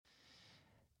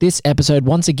This episode,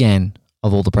 once again,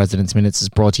 of All the President's Minutes is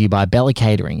brought to you by Bella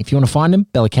Catering. If you want to find them,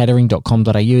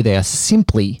 bellacatering.com.au. They are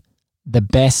simply the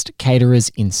best caterers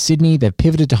in Sydney. They've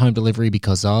pivoted to home delivery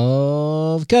because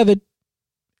of COVID.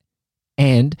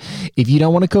 And if you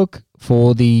don't want to cook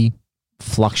for the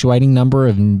fluctuating number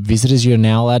of visitors you're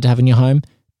now allowed to have in your home,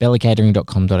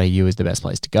 bellacatering.com.au is the best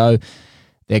place to go.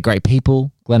 They're great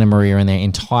people. Glenn and Maria and their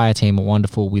entire team are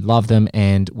wonderful. We love them,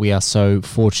 and we are so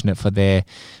fortunate for their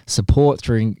support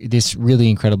through this really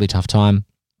incredibly tough time.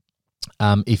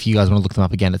 If you guys want to look them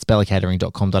up again, it's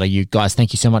bellacatering.com.au. Guys,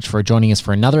 thank you so much for joining us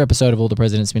for another episode of All the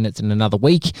President's Minutes in another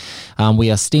week.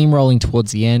 We are steamrolling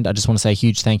towards the end. I just want to say a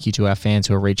huge thank you to our fans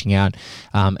who are reaching out,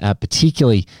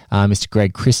 particularly Mr.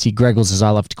 Greg Christie, Greggles as I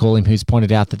love to call him, who's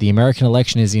pointed out that the American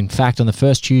election is in fact on the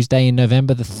first Tuesday in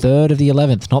November, the 3rd of the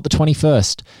 11th, not the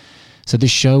 21st. So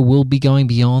this show will be going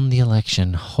beyond the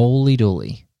election. Holy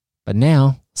dooly. But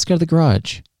now, let's go to the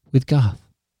garage with Garth.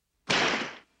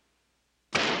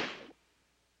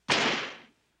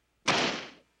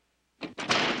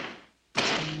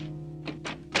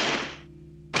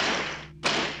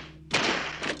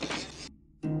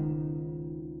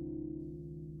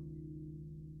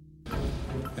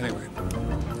 Anyway,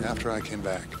 after I came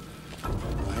back,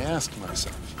 I asked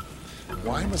myself,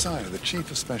 why was I, the chief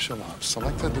of special ops,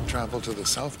 selected to travel to the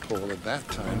South Pole at that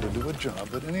time to do a job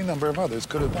that any number of others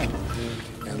could have done?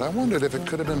 And I wondered if it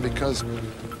could have been because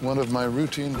one of my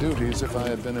routine duties, if I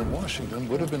had been in Washington,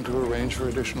 would have been to arrange for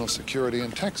additional security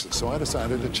in Texas. So I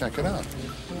decided to check it out.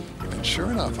 And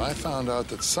sure enough, I found out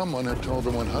that someone had told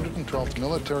the 112th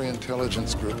Military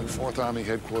Intelligence Group at 4th Army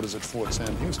Headquarters at Fort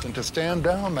Sam Houston to stand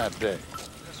down that day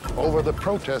over the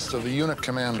protests of the unit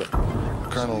commander,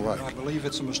 Colonel Reich. I believe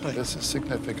it's a mistake. This is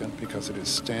significant because it is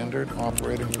standard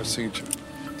operating procedure,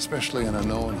 especially in a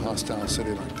known hostile city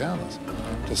like Dallas,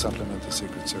 to supplement the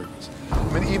Secret Service.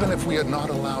 I mean, even if we had not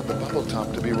allowed the bubble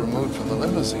top to be removed from the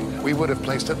limousine, we would have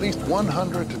placed at least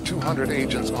 100 to 200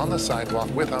 agents on the sidewalk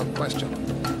without question.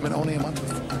 I mean, only a month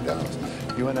before in Dallas,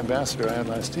 UN Ambassador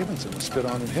Adlai Stevenson was spit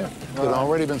on and hit. There had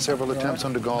already been several attempts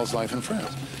on de Gaulle's life in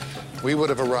France. We would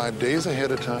have arrived days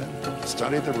ahead of time,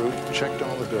 studied the route, checked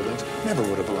all the buildings, never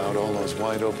would have allowed all those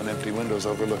wide open empty windows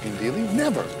overlooking Dealey,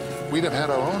 never. We'd have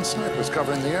had our own snipers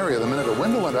covering the area. The minute a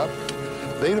window went up,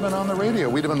 they'd have been on the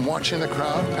radio. We'd have been watching the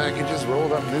crowd, packages,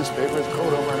 rolled up newspapers,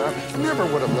 coat over and up. Never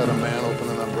would have let a man open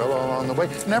an umbrella along the way.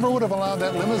 Never would have allowed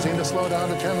that limousine to slow down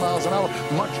to 10 miles an hour,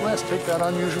 much less take that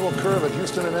unusual curve at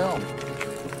Houston and Elm.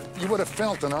 You would have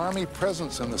felt an Army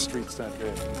presence in the streets that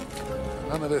day.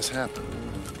 None of this happened.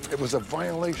 It was a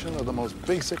violation of the most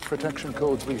basic protection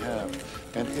codes we have,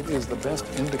 and it is the best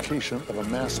indication of a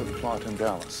massive plot in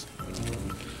Dallas.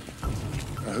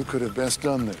 Now, who could have best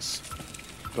done this?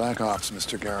 Black Ops,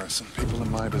 Mr. Garrison. People in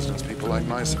my business, people like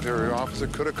my superior officer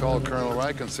could have called Colonel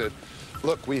Reich and said,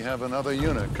 look, we have another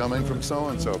unit coming from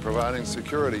so-and-so providing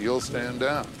security. You'll stand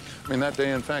down. I mean, that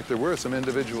day, in fact, there were some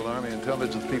individual Army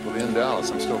intelligence people in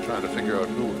Dallas. I'm still trying to figure out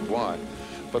who and why.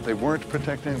 But they weren't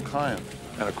protecting the client.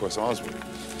 And, of course, Oswald.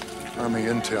 Army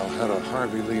Intel had a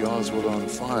Harvey Lee Oswald on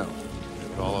file.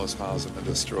 But all those files have been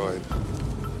destroyed.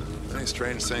 Many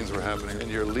strange things were happening, and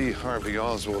your Lee Harvey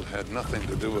Oswald had nothing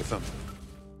to do with them.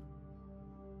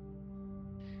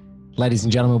 Ladies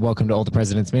and gentlemen, welcome to All the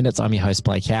President's Minutes. I'm your host,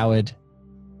 Blake Howard.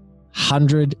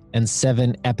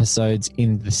 107 episodes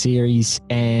in the series,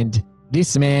 and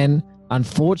this man,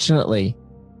 unfortunately,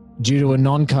 due to a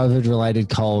non-COVID related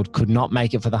cold, could not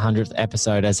make it for the 100th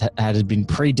episode as had been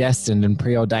predestined and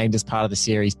preordained as part of the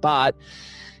series, but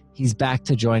he's back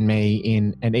to join me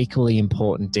in an equally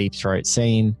important Deep Throat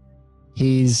scene.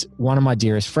 He's one of my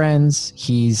dearest friends.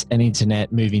 He's an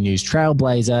internet movie news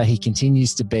trailblazer. He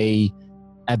continues to be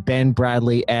a Ben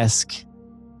Bradley-esque.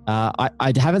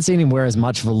 I haven't seen him wear as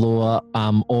much velour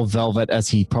or velvet as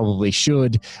he probably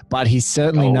should, but he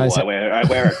certainly knows. I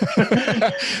wear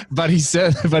it. but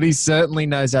he certainly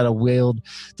knows how to wield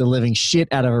the living shit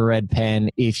out of a red pen.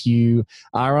 If you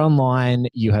are online,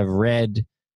 you have read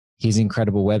his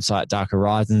incredible website, Dark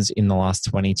Horizons, in the last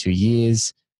 22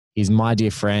 years. He's my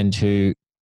dear friend who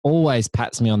always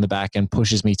pats me on the back and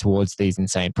pushes me towards these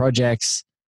insane projects.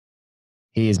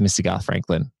 He is Mr. Garth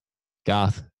Franklin.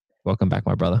 Garth, welcome back,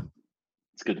 my brother.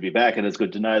 It's good to be back, and it's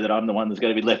good to know that I'm the one that's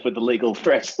going to be left with the legal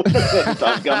threats when the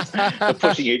time comes for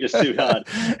pushing you just too hard.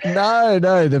 No,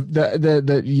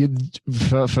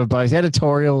 for both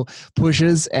editorial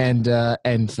pushes and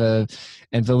for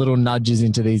little nudges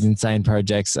into these insane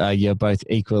projects, you're both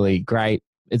equally great.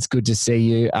 It's good to see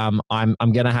you. I'm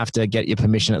going to have to get your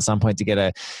permission at some point to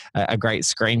get a great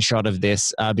screenshot of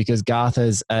this because Garth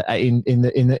has, in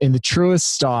the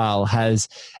truest style, has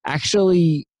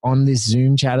actually on this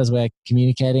Zoom chat as we're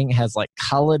communicating has like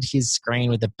colored his screen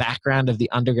with the background of the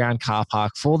underground car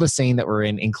park for the scene that we're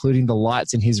in, including the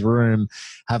lights in his room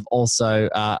have also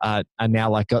are now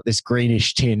like got this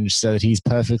greenish tinge so that he's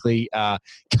perfectly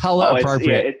color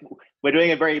appropriate. We're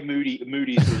doing a very moody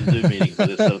sort of Zoom meeting for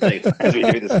this sort of thing as we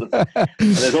do this sort of thing.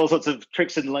 And there's all sorts of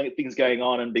tricks and things going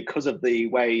on, and because of the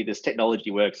way this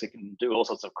technology works, it can do all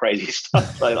sorts of crazy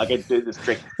stuff. So I can do this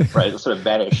trick, right? It'll sort of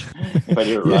vanish if I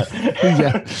do it right.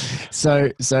 Yeah.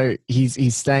 So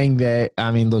he's staying there. I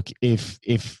mean, look, if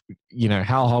you know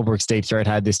Hal Holbrook's Deep Throat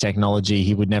had this technology,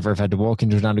 he would never have had to walk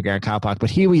into an underground car park. But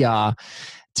here we are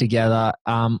together.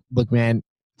 Look, man.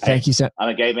 Thank you, sir. I'm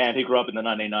a gay man who grew up in the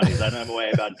 1990s. I know my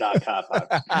way about dark car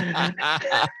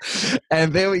parks.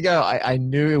 And there we go. I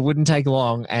knew it wouldn't take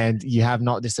long, and you have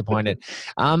not disappointed.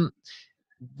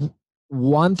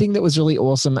 One thing that was really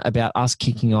awesome about us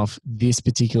kicking off this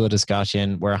particular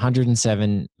discussion, we're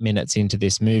 107 minutes into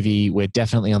this movie. We're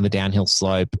definitely on the downhill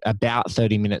slope, about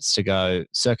 30 minutes to go,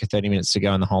 circa 30 minutes to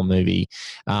go in the whole movie.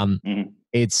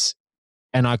 It's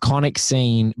an iconic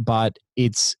scene, but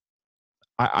it's,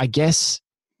 I guess,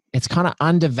 it's kind of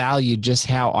undervalued just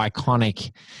how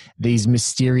iconic these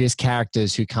mysterious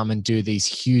characters who come and do these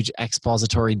huge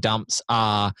expository dumps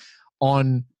are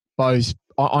on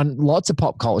lots of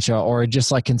pop culture or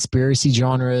just like conspiracy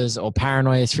genres or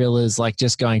paranoia thrillers, like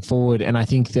just going forward. And I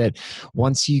think that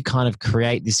once you kind of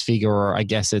create this figure, or I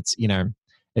guess it's, you know,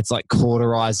 it's like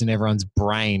cauterized in everyone's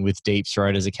brain with Deep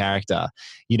Throat as a character.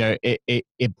 You know, it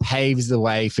paves the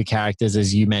way for characters,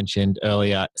 as you mentioned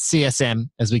earlier, CSM,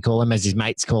 as we call him, as his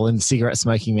mates call him, the cigarette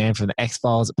smoking man from the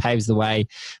X-Files. It paves the way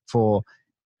for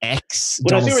X.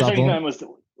 Well, Cigarette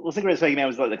Smoking Man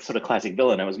was like the sort of classic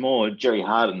villain. It was more Jerry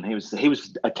Hardin. He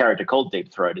was a character called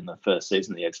Deep Throat in the first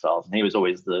season of the X-Files, and he was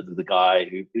always the guy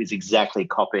who was exactly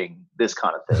copying this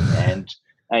kind of thing.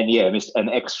 And yeah, an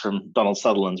X from Donald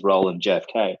Sutherland's role in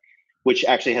JFK, which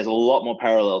actually has a lot more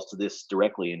parallels to this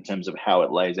directly in terms of how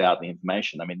it lays out the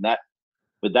information. I mean,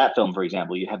 with that film, for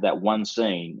example, you have that one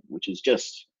scene, which is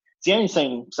it's the only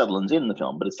scene Sutherland's in the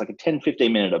film, but it's like a 10,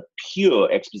 15 minute of pure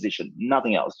exposition,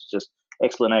 nothing else. It's just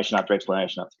explanation after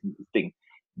explanation after thing.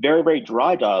 Very, very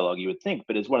dry dialogue, you would think,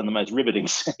 but it's one of the most riveting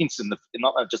scenes in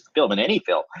not just the film, in any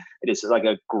film. It is like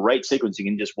a great sequence you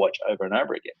can just watch over and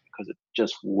over again because it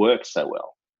just works so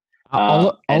well.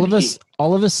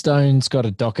 Oliver Stone's got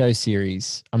a doco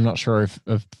series. I'm not sure if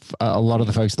a lot of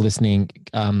the folks listening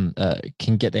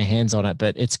can get their hands on it,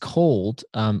 but it's called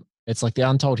it's like the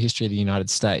Untold History of the United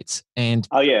States. And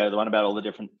oh yeah, the one about all the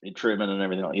different Truman and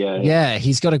everything. Yeah,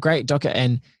 he's got a great doco,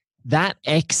 and that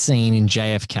X scene in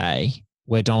JFK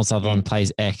where Donald Sutherland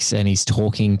plays X and he's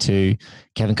talking to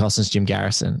Kevin Costner's Jim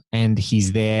Garrison, and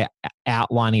he's there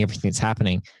outlining everything that's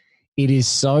happening. It is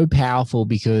so powerful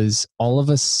because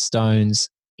Oliver Stone's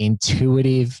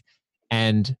intuitive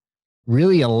and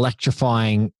really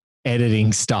electrifying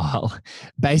editing style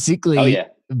basically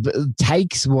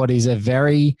takes what is a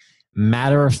very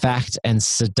matter-of-fact and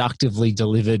seductively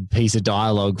delivered piece of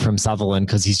dialogue from Sutherland,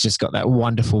 because he's just got that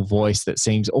wonderful voice that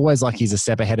seems always like he's a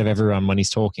step ahead of everyone when he's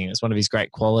talking. It's one of his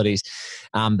great qualities,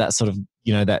 that sort of,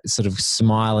 you know, that sort of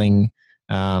smiling,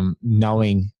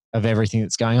 knowing of everything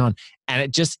that's going on. And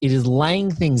it is laying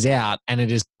things out, and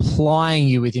it is plying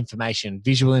you with information,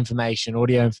 visual information,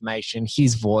 audio information,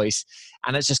 his voice,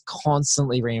 and it's just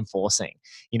constantly reinforcing.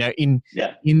 You know, in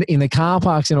the car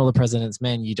parks and All the President's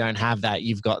Men, you don't have that.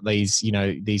 You've got these, you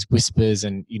know, these whispers,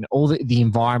 and you know, all the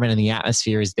environment and the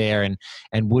atmosphere is there, and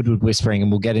Woodward whispering,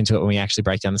 and we'll get into it when we actually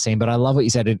break down the scene. But I love what you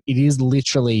said. It is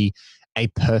literally a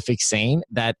perfect scene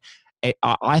that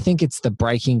I think it's the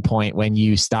breaking point when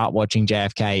you start watching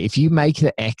JFK. If you make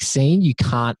the X scene, you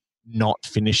can't not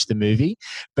finish the movie.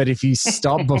 But if you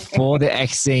stop before the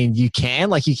X scene, you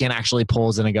can actually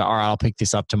pause it and go, all right, I'll pick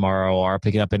this up tomorrow, or I'll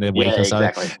pick it up in a week or so.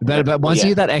 Exactly. But once you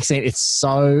do that X scene, it's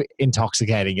so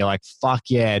intoxicating. You're like, fuck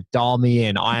yeah, dial me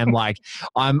in. I am like,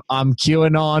 I'm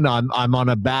QAnon. I'm on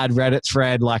a bad Reddit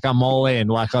thread. Like, I'm all in,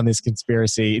 like, on this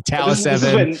conspiracy. Tower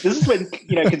 7. This is when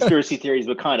you know, conspiracy theories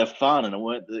were kind of fun, and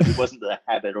it wasn't the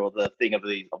habit or the thing of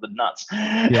the nuts.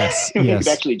 Yes. You could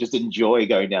actually just enjoy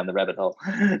going down the rabbit hole.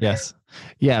 Yes.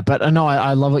 Yeah, but no,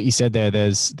 I love what you said there.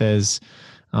 There's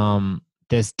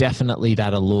definitely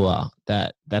that allure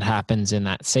that happens in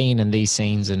that scene and these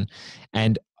scenes,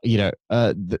 and you know,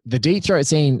 the Deep Throat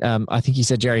scene. I think you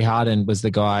said Jerry Hardin was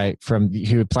the guy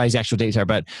who plays the actual Deep Throat,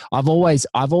 but I've always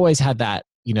had that,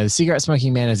 you know, the cigarette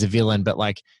smoking man as a villain, but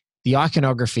like the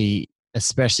iconography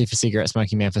especially for Cigarette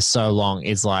Smoking Man for so long,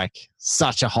 is like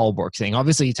such a Holbrook thing.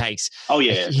 Obviously, he takes. Oh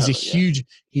yeah, he's totally,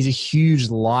 he's a huge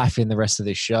life in the rest of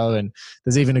this show, and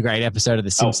there's even a great episode of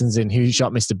The Simpsons in Who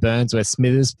Shot Mr. Burns where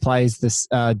Smithers plays this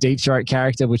Deep Throat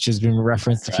character, which has been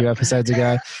referenced a few episodes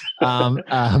ago.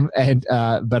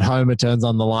 But Homer turns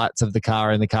on the lights of the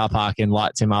car in the car park and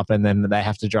lights him up, and then they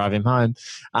have to drive him home.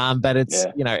 But it's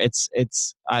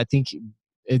it's I think.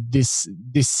 This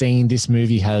scene, this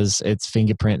movie has its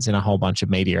fingerprints in a whole bunch of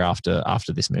media after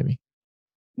this movie.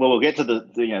 Well, we'll get to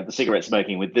the cigarette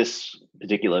smoking with this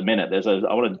particular minute.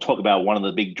 I want to talk about one of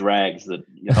the big drags that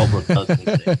Holbrook does.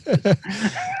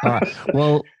 All right.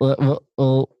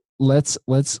 Well,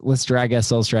 let's drag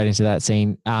ourselves straight into that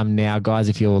scene. Now, guys,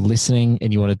 if you're listening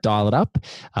and you want to dial it up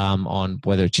on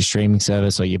whether it's your streaming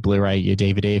service or your Blu-ray, your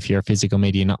DVD, if you're a physical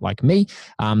media nut like me,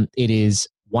 it is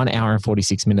 1 hour and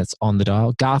 46 minutes on the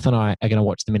dial. Garth and I are going to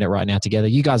watch the minute right now together.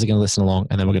 You guys are going to listen along,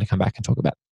 and then we're going to come back and talk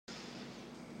about it.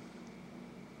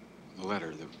 The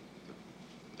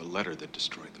letter that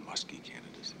destroyed the Muskie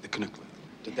candidacy, the Canuck letter.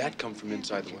 Did that come from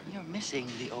inside the White House? You're missing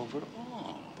the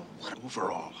overall. But what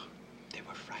overall? They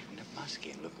were frightened of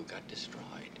Muskie, and look who got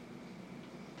destroyed.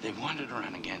 They wanted to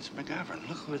run against McGovern.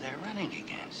 Look who they're running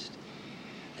against.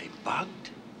 They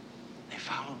bugged. They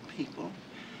followed people.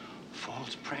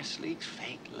 False press leaks,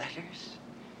 fake letters.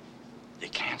 They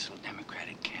canceled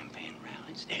Democratic campaign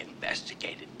rallies. They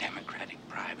investigated Democratic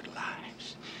private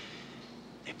lives.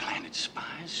 They planted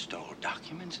spies, stole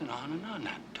documents, and on and on.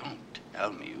 Now, don't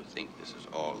tell me you think this is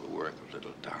all the work of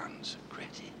little Don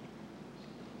Segretti.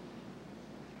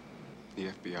 The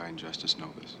FBI and Justice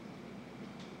know this.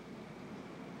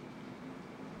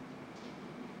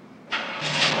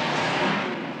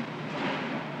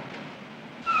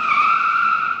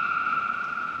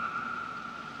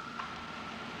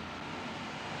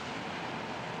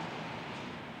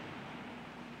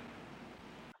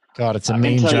 God, it's a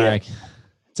mean drag.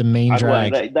 It's a mean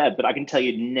drag. But I can tell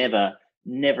you,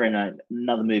 never in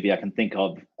another movie I can think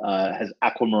of has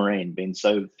aquamarine been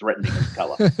so threatening as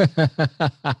color.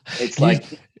 It's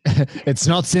like it's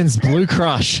not since Blue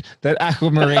Crush that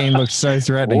aquamarine looks so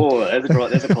threatening. Oh,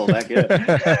 there's a callback.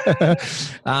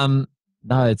 Yeah.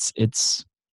 No,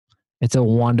 it's a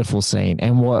wonderful scene,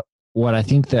 and what I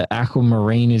think that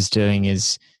aquamarine is doing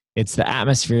is it's the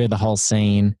atmosphere of the whole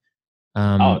scene.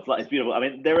 It's beautiful. I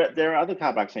mean, there are other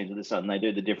car park scenes with this one. They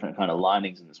do the different kind of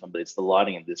linings in this one, but it's the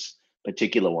lighting in this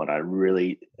particular one. I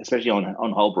really, especially on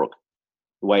Holbrook,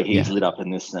 the way he's lit up in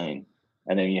this scene,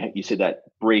 and then you see that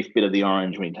brief bit of the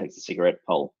orange when he takes the cigarette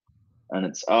pull, and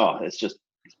it's just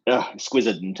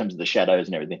exquisite in terms of the shadows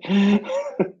and everything.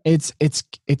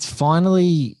 It's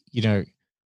finally,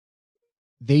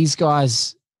 these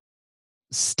guys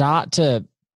start to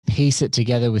piece it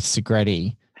together with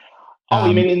Segretti. Oh,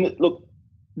 you mean look?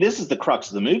 This is the crux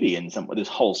of the movie in some way. This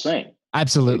whole scene,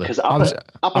 absolutely. Because I was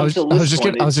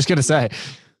just going to say,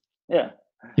 yeah.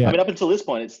 I mean, up until this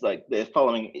point, it's like they're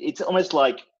following. It's almost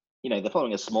like they're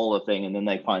following a smaller thing, and then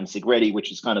they find Segretti,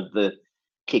 which is kind of the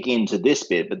kick into this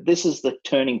bit. But this is the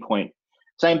turning point.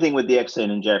 Same thing with the X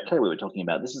scene in JFK we were talking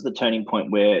about. This is the turning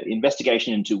point where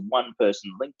investigation into one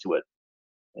person linked to it,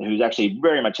 who's actually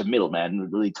very much a middleman, a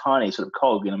really tiny sort of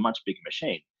cog in a much bigger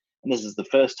machine. And this is the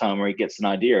first time where he gets an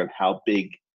idea of how big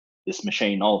this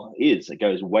machine is. It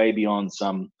goes way beyond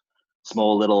some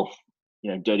small little,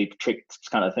 dirty tricks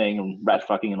kind of thing and rat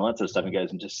fucking and all that sort of stuff. It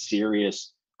goes into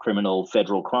serious criminal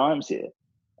federal crimes here,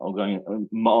 or going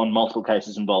on multiple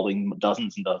cases involving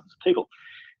dozens and dozens of people.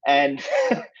 And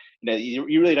you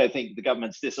really don't think the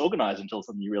government's disorganized until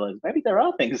suddenly you realize maybe there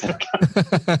are things that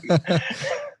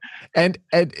are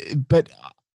but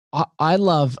I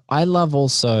love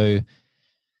also.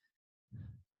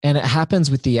 And it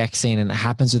happens with the X scene, and it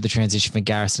happens with the transition for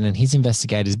Garrison and his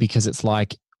investigators, because it's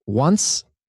like once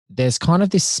there's kind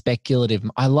of this speculative.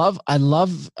 I love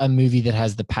a movie that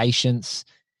has the patience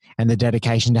and the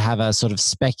dedication to have a sort of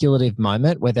speculative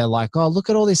moment where they're like, "Oh,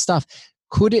 look at all this stuff.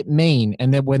 Could it mean?"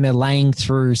 And then when they're laying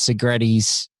through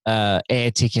Segretti's air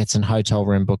tickets and hotel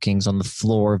room bookings on the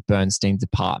floor of Bernstein's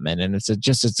apartment, and it's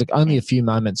only a few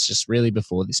moments just really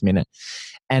before this minute,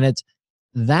 and it's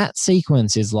that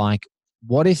sequence is like,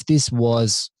 what if this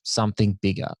was something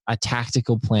bigger, a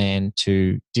tactical plan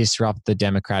to disrupt the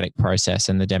democratic process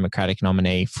and the Democratic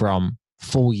nominee from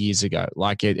 4 years ago?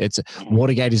 Like it's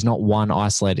Watergate is not one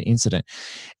isolated incident.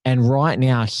 And right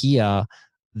now here,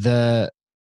 the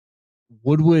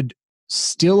Woodward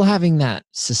still having that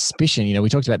suspicion, we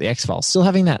talked about the X-Files, still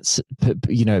having that,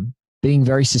 being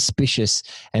very suspicious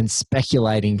and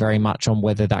speculating very much on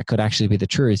whether that could actually be the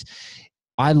truth.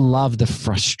 I love the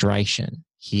frustration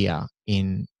here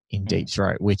in Deep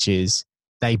Throat, which is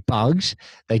they bugged,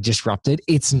 they disrupted.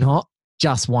 It's not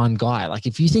just one guy. Like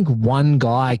if you think one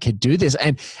guy could do this,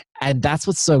 and that's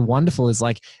what's so wonderful is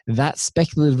like that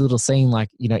speculative little scene, like,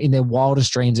 you know, in their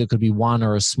wildest dreams, it could be one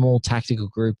or a small tactical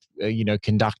group, you know,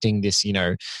 conducting this, you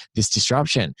know, this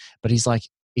disruption. But he's like,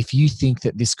 if you think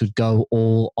that this could go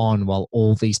all on while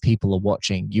all these people are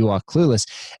watching, you are clueless.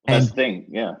 And that's the thing,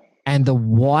 yeah. And the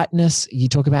whiteness, you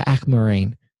talk about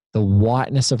Aquamarine, the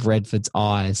whiteness of Redford's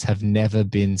eyes have never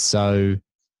been so,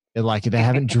 like, they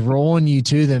haven't drawn you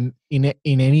to them in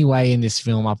any way in this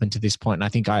film up until this point. And I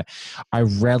think I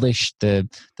relish the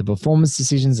performance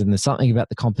decisions, and there's something about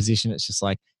the composition. It's just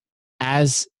like,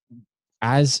 as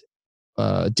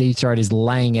Deep Throat is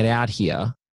laying it out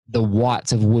here, the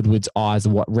whites of Woodward's eyes,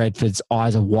 what Redford's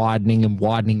eyes are widening and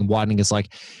widening and widening. It's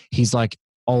like, he's like,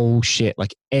 oh shit,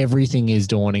 like everything is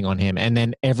dawning on him. And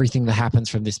then everything that happens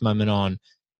from this moment on,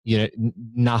 you know,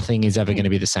 nothing is ever going to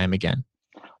be the same again.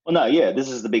 Well, no, yeah, this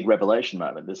is the big revelation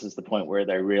moment. This is the point where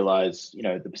they realize, you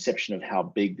know, the perception of how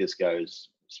big this goes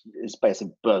is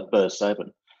basically bursts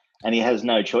open. And he has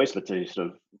no choice but to sort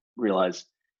of realize,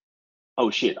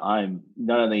 oh shit, I'm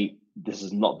not only, this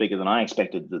is not bigger than I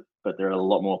expected, but there are a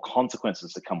lot more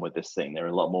consequences that come with this thing. There are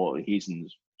a lot more, he's in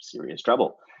serious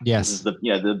trouble. Yes. This is the,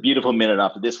 you know, the beautiful minute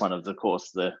after this one is, of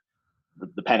course, the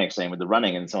panic scene with the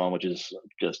running and so on, which is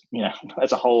just, you know,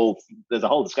 there's a whole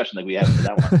discussion that we have for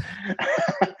that one.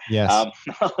 Yes.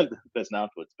 The person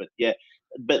afterwards, but yeah,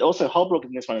 but also Holbrook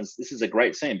in this one this is a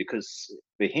great scene because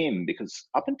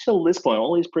up until this point,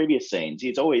 all his previous scenes,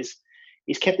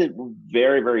 he's kept it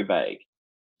very, very vague.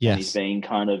 Yes. And he's been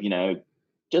kind of, you know,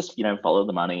 just, you know, follow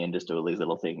the money and just do all these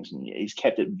little things. And he's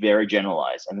kept it very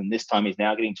generalized. And then this time he's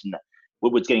now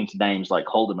Woodward's getting to names like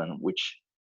Haldeman, which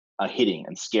are hitting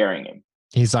and scaring him.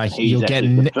 He's like, you'll get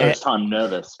the first time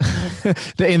nervous.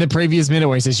 In the previous minute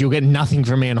where he says, you'll get nothing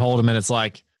from me and Haldeman, it's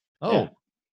like, oh, yeah,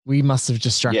 we must have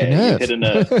just struck a nerve. Hit a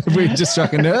nerve. We've just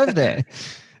struck a nerve there.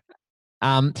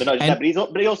 But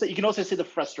he also, you can also see the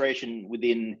frustration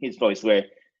within his voice where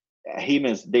he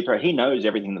knows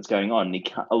everything that's going on.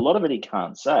 And a lot of it he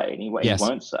can't say, and he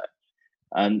won't say.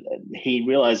 And he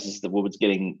realizes that Woodward's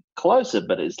getting closer,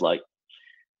 but it's like,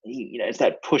 you know, it's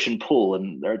that push and pull,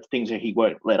 and there are things that he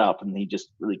won't let up, and he just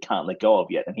really can't let go of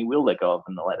yet, and he will let go of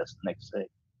in the next scene.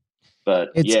 But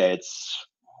it's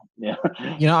you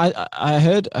know, I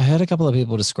heard a couple of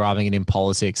people describing it in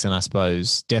politics, and I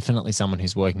suppose definitely someone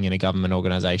who's working in a government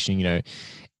organization, you know,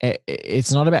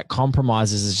 it's not about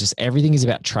compromises. It's just everything is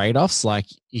about trade-offs. Like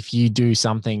if you do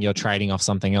something, you're trading off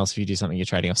something else. If you do something, you're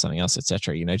trading off something else,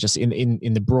 etc. You know, just in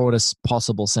the broadest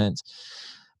possible sense.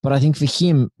 But I think for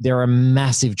him, there are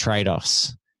massive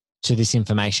trade-offs to this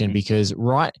information because,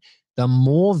 the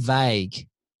more vague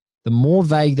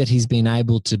that he's been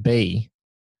able to be,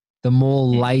 the more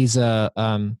laser,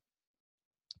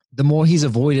 the more he's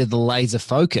avoided the laser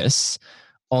focus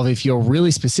of if you're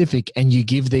really specific and you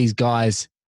give these guys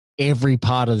every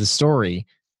part of the story,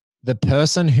 the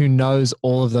person who knows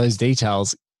all of those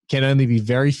details can only be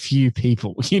very few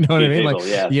people. You know what I mean?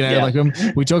 Like, you know, like when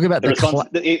we talk about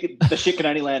the shit can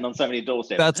only land on so many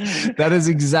doorsteps. That is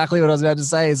exactly what I was about to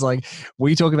say. Is like,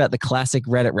 we talk about the classic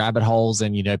Reddit rabbit holes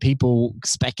and, you know, people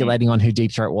speculating on who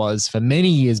Deep Throat was for many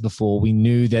years before we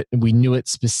knew it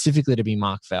specifically to be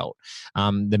Mark Felt,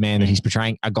 the man that he's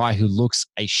portraying, a guy who looks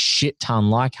a shit ton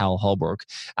like Hal Holbrook.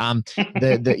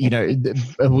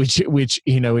 Which,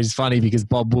 you know, is funny because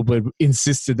Bob Woodward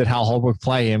insisted that Hal Holbrook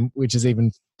play him, which is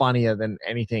even funnier than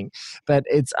anything. But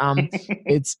it's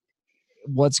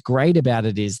what's great about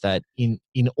it is that in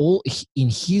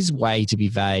his way to be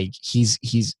vague,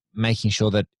 he's making sure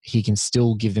that he can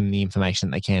still give them the information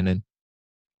they can and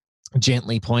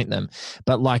gently point them.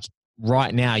 But like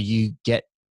right now, you get,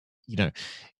 you know,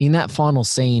 in that final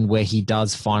scene where he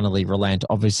does finally relent,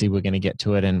 obviously we're going to get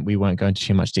to it and we won't go into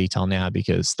too much detail now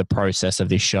because the process of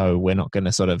this show, we're not going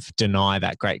to sort of deny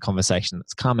that great conversation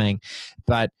that's coming.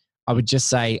 But I would just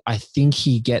say, I think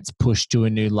he gets pushed to a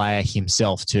new layer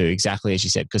himself too, exactly as you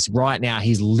said, because right now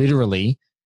he's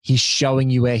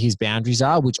showing you where his boundaries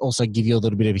are, which also give you a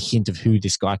little bit of a hint of who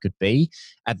this guy could be.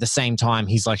 At the same time,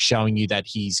 he's like showing you that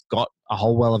he's got a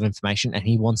whole well of information and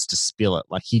he wants to spill it.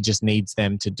 Like he just needs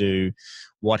them to do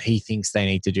what he thinks they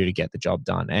need to do to get the job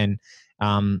done. And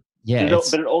but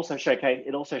it also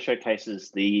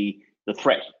showcases the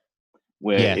threat.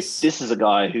 Where if this is a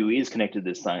guy who is connected to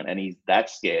this thing and he's that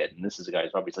scared, and this is a guy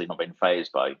who's obviously not been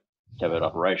fazed by covert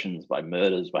operations, by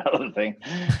murders, by other things,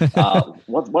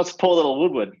 what's poor little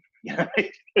Woodward?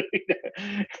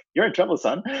 You're in trouble,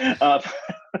 son.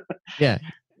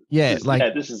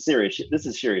 This is serious shit. This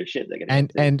is serious shit.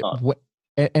 And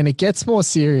it gets more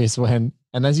serious when,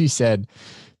 and as you said,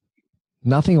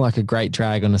 Nothing like a great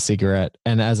drag on a cigarette.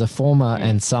 And as a former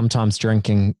and sometimes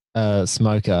drinking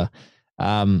smoker,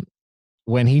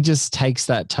 when he just takes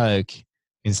that toke,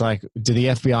 he's like, do the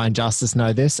FBI and Justice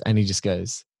know this? And he just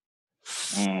goes,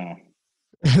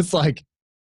 it's like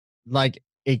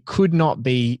it could not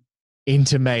be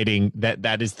intimating that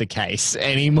that is the case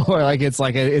anymore. Like it's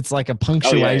like a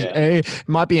punctuation. It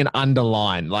might be an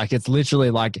underline. Like it's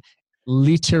literally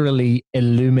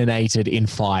illuminated in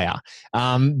fire.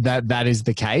 That is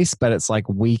the case, but it's like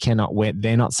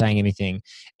they're not saying anything,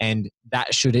 and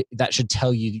that should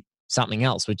tell you something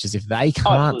else, which is if they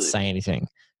can't say anything,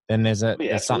 then there's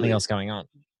something else going on.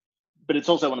 But it's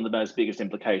also one of the most biggest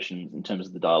implications in terms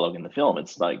of the dialogue in the film.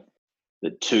 It's like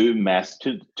the two of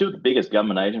the biggest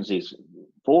government agencies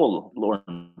for law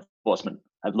enforcement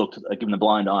have given a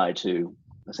blind eye to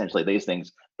essentially these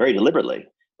things very deliberately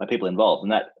by people involved,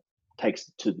 and that's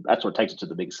what takes it to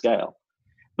the big scale.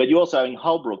 But you also, in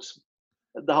Holbrook's,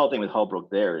 the whole thing with Holbrook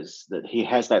there is that he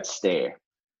has that stare.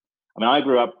 I mean, I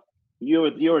grew up.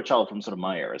 You're a child from sort of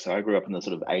my era, so I grew up in the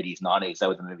sort of 80s, 90s. That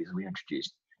were the movies we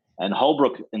introduced, and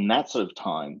Holbrook in that sort of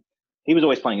time, he was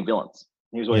always playing villains.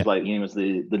 He was always like, he was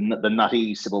the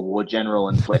nutty Civil War general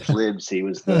in Fletch Lives. He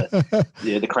was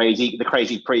the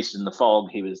crazy priest in The Fog.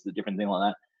 He was the different thing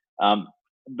like that.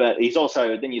 But he's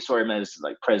also, then you saw him as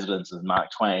like presidents as Mark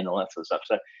Twain, all that sort of stuff.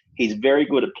 So he's very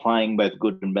good at playing both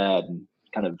good and bad and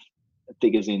kind of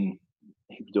figures in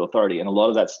to authority. And a lot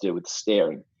of that's to do with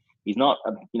staring. He's not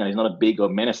a big or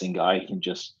menacing guy. He can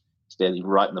just stare you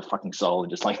right in the fucking soul and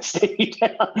just like stare you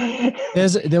down.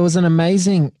 There was an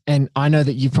amazing, and I know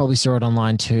that you probably saw it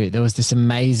online too. There was this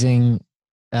amazing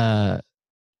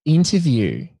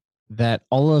interview that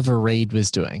Oliver Reed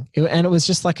was doing. And it was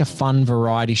just like a fun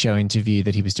variety show interview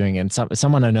that he was doing. And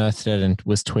someone unearthed it and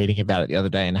was tweeting about it the other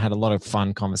day and had a lot of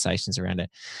fun conversations around it.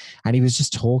 And he was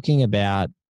just talking about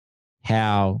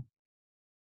how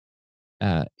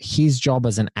his job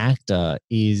as an actor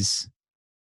is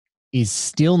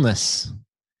stillness.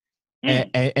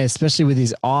 Especially with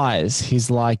his eyes.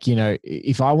 He's like,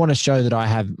 if I want to show that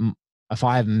if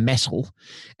I have metal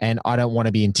and I don't want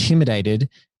to be intimidated,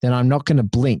 then I'm not going to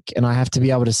blink, and I have to be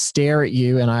able to stare at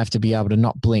you and I have to be able to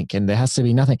not blink, and there has to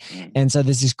be nothing. And so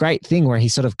there's this great thing where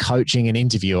he's sort of coaching an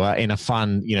interviewer in a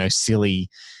fun, silly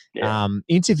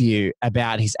interview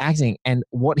about his acting, and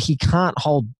what he can't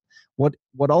hold, what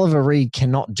Oliver Reed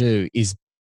cannot do is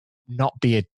not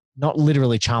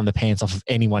literally charm the pants off of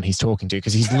anyone he's talking to,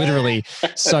 because he's literally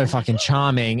so fucking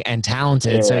charming and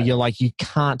talented. Yeah. So you're like, you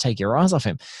can't take your eyes off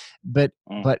him. But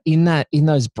in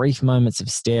those brief moments of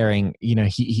staring,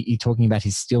 he talking about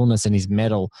his stillness and his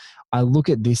metal. I look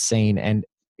at this scene and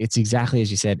it's exactly as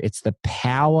you said. It's the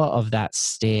power of that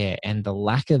stare and the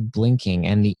lack of blinking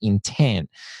and the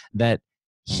intent that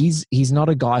he's not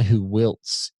a guy who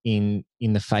wilts in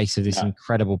the face of this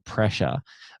incredible pressure.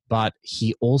 But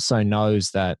he also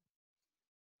knows that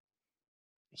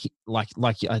I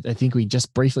think we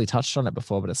just briefly touched on it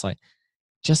before, but it's like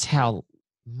just how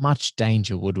much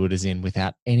danger Woodward is in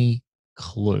without any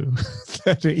clue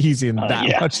that he's in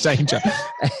that much danger.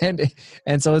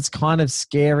 And so it's kind of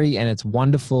scary and it's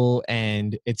wonderful,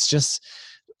 and it's just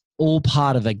all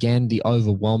part of, again, the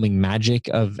overwhelming magic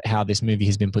of how this movie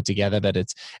has been put together. But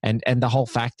it's and the whole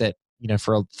fact that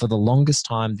for the longest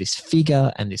time this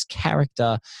figure and this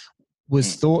character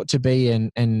was thought to be,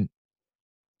 and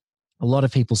a lot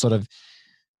of people sort of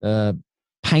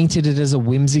painted it as a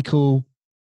whimsical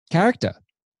character,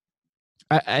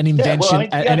 an invention,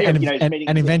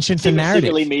 an invention for narrative.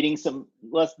 Secretly meeting some.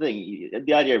 Well, that's the thing.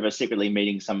 The idea of a secretly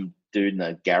meeting some dude in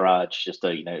a garage, just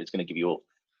it's going to give you a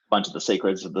bunch of the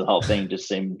secrets of the whole thing, just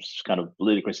seems kind of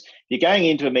ludicrous. You're going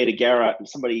in to meet a garage,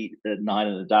 somebody at night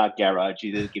in a dark garage,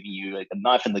 either giving you a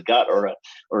knife in the gut or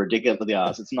a dig up the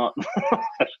arse. It's not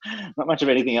not much of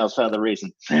anything else for other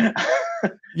reason.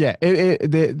 Yeah,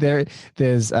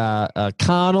 there's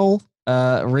carnal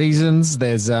reasons,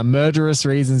 there's murderous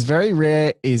reasons. Very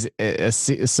rare is a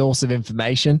source of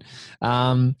information,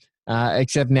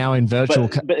 except now in virtual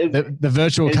the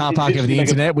virtual car park of the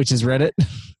internet, which is Reddit.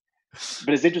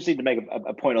 But it's interesting to make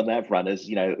a point on that front. Is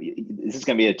this is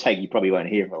going to be a take you probably won't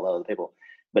hear from a lot of people.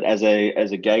 But as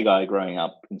a gay guy growing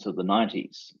up into the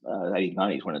 90s, 80s,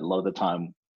 90s, when a lot of the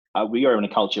time we were in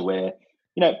a culture where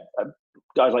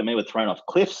guys like me were thrown off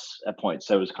cliffs at points,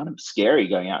 so it was kind of scary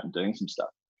going out and doing some stuff.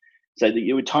 So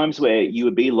there were times where you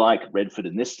would be like Redford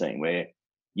in this thing, where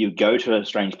you go to a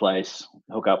strange place,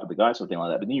 hook up with the guy, something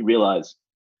like that, but then you realize,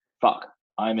 fuck,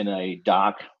 I'm in a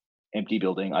dark, empty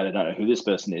building. I don't know who this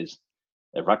person is.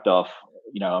 They've rucked off.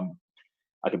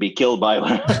 I could be killed by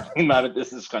one moment.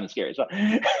 This is kind of scary. So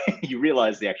you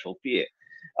realize the actual fear.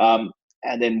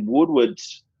 And then Woodward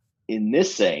in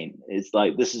this scene is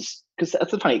like, this is because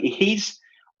that's the funny. He's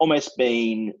almost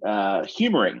been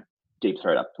humoring Deep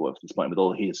Throat up to this point with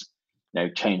all his,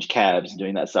 change cabs and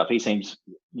doing that stuff. He seems,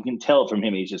 you can tell from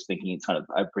him, he's just thinking it's kind of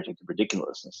overprotective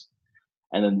ridiculousness.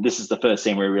 And then this is the first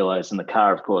scene where we realize in the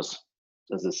car, of course,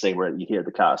 there's a scene where you hear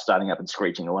the car starting up and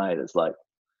screeching away. That's like,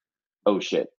 oh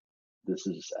shit, this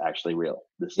is actually real.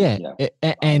 This is,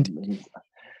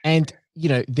 and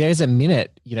there's a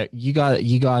minute, you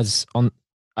guys on,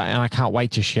 and I can't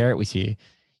wait to share it with you.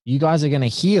 You guys are going to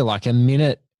hear like a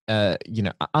minute,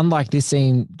 unlike this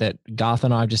scene that Garth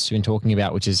and I have just been talking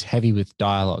about, which is heavy with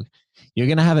dialogue. You're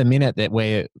going to have a minute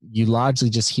where you largely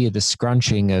just hear the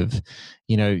scrunching of,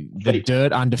 the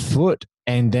dirt underfoot.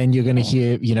 And then you're going to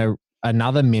hear,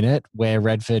 another minute where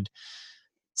Redford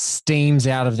steams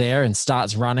out of there and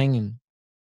starts running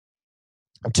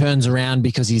and turns around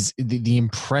because the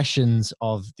impressions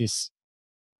of this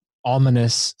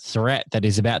ominous threat that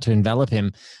is about to envelop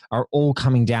him are all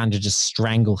coming down to just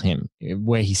strangle him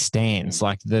where he stands.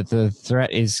 Like the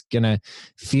threat is going to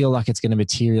feel like it's going to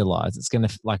materialize. It's going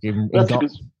to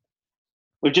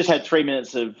we've just had 3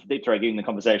 minutes of Deep Throat giving the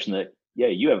conversation that,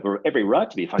 you have every right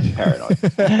to be fucking paranoid.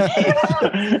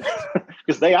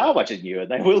 Because they are watching you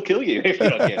and they will kill you if you're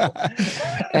not careful.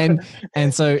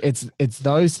 and so it's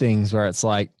those things where it's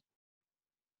like,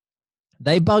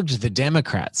 they bugged the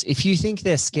Democrats. If you think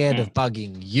they're scared of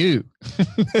bugging you,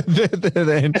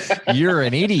 then you're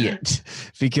an idiot,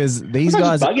 because these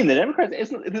guys bugging the Democrats.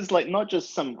 It's like not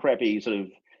just some crappy sort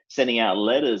of sending out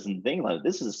letters and things like that.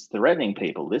 This is threatening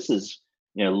people. This is,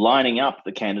 lining up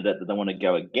the candidate that they want to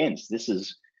go against. This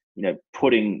is,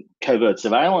 putting covert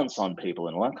surveillance on people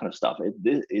and all that kind of stuff.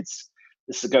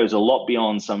 This goes a lot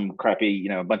beyond some crappy,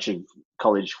 a bunch of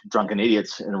college drunken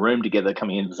idiots in a room together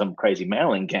coming into some crazy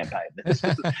mailing campaign.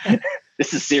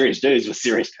 This is serious dudes with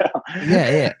serious power.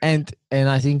 Yeah. And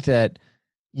I think that,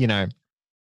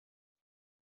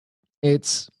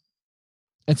 it's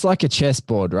like a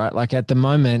chessboard, right? Like at the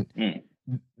moment,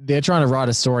 they're trying to write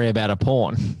a story about a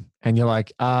pawn, and you're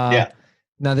like,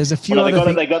 no, there's a few other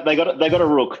things. They got a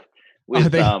rook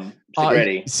with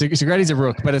Segretti. Segretti's a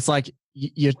rook, but it's like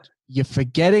you're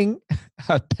forgetting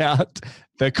about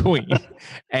the queen,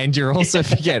 and you're also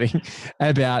forgetting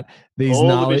about these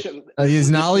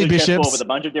gnarly bishops with a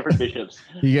bunch of different bishops.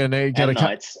 You're gonna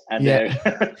knights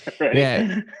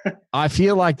and I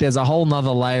feel like there's a whole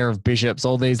nother layer of bishops,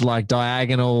 all these like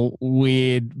diagonal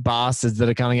weird bastards that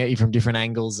are coming at you from different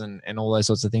angles and all those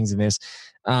sorts of things in this.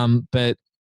 But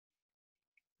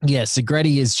yeah,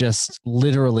 Segretti is just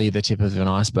literally the tip of an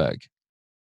iceberg.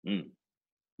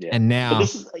 Yeah. And now, but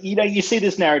this is, you see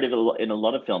this narrative in a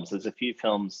lot of films. There's a few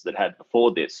films that had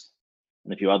before this,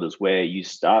 and a few others where you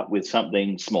start with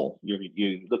something small. You're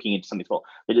looking into something small.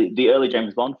 But the early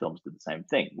James Bond films did the same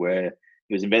thing, where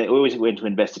he always went to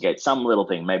investigate some little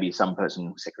thing. Maybe some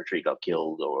person's secretary got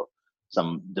killed, or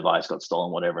some device got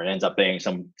stolen, whatever. It ends up being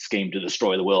some scheme to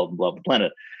destroy the world and blow up the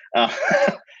planet.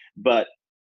 But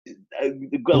a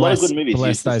lot of good movies.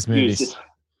 Bless those movies.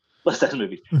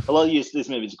 A lot of these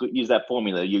movies use that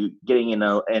formula. You're getting in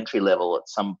an entry level at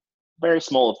some very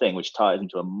small thing, which ties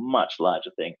into a much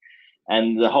larger thing.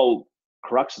 And the whole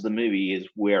crux of the movie is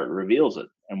where it reveals it.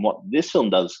 And what this film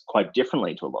does quite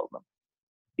differently to a lot of them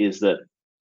is that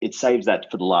it saves that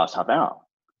for the last half hour.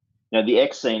 The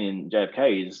X scene in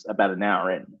JFK is about an hour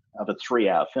in of a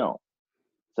 3-hour film.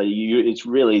 So it's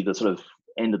really the sort of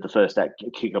end of the first act,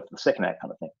 kick off the second act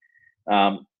kind of thing.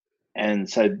 And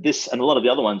so this and a lot of the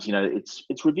other ones,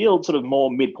 it's revealed sort of more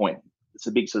midpoint. It's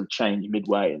a big sort of change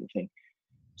midway in the thing.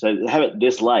 So to have it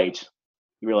this late,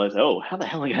 you realize, oh, how the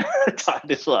hell are we going to tie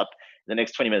this up in the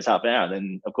next 20 minutes, half an hour? And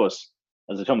then, of course,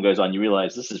 as the film goes on, you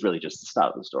realize this is really just the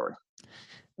start of the story.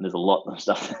 And there's a lot of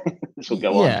stuff. This will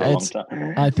go on for a long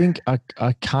time. I think I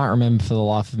can't remember for the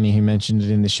life of me who mentioned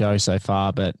it in the show so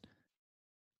far, but,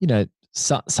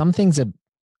 some things are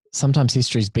sometimes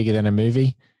history is bigger than a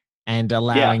movie. And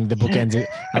allowing the bookends,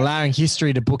 allowing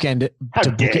history to bookend it. How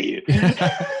dare you?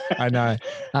 I know.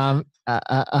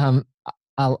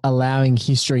 Allowing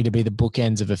history to be the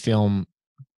bookends of a film,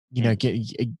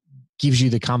 gives you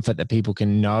the comfort that people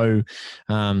can know,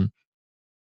 I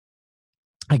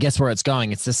guess, where it's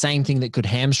going. It's the same thing that could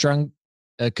hamstring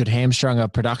a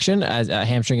production,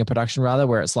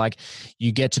 where it's like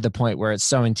you get to the point where it's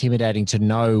so intimidating to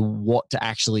know what to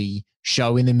actually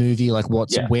show in the movie, like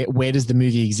where does the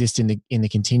movie exist in the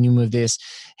continuum of this?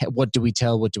 What do we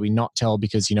tell? What do we not tell?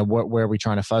 Because where are we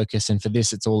trying to focus? And for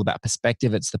this, it's all about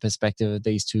perspective. It's the perspective of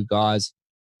these two guys,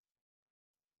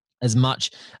 as much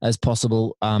as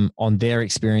possible, on their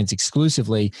experience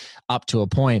exclusively up to a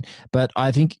point. But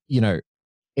I think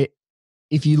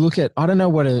if you look at, I don't know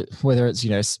whether it's,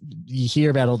 you hear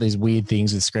about all these weird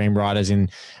things with screenwriters in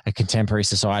a contemporary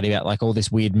society about like all this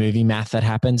weird movie math that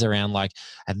happens around like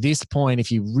at this point,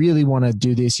 if you really want to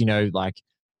do this, like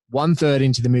 1/3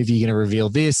 into the movie, you're going to reveal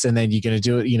this, and then you're going to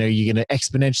do it, you're going to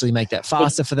exponentially make that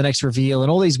faster for the next reveal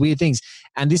and all these weird things.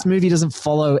 And this movie doesn't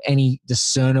follow any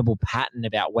discernible pattern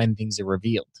about when things are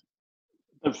revealed.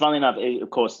 But funnily enough, of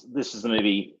course, this is the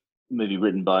movie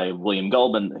written by William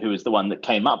Goldman, who is the one that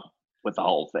came up with the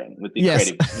whole thing, with the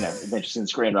creative, adventures in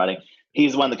screenwriting.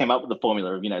 He's the one that came up with the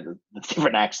formula of, the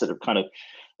different acts that have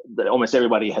that almost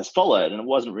everybody has followed. And it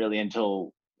wasn't really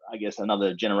until, I guess,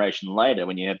 another generation later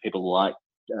when you had people like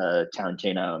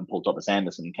Tarantino and Paul Thomas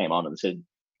Anderson came on and said,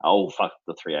 "Oh fuck,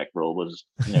 the 3-act rule was,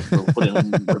 put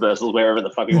in reversals wherever the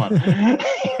fuck you want."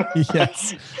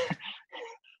 Yes.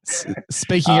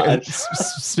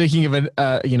 Speaking of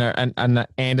an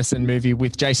Anderson movie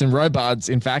with Jason Robards,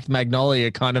 in fact,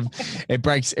 Magnolia it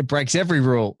breaks every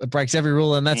rule. It breaks every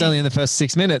rule, and that's only in the first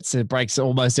 6 minutes. It breaks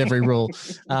almost every rule.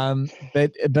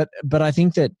 But I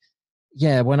think that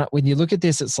when you look at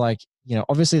this, it's like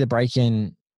obviously the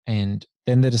break-in and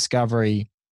then the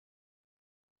discovery,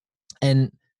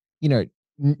 and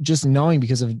just knowing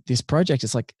because of this project,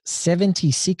 it's like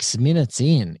 76 minutes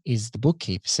in is the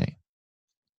bookkeeper scene.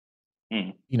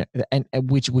 And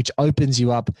which opens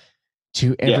you up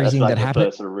to everything that happened.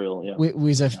 Was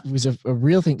a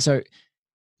real thing. So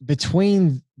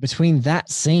between that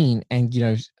scene and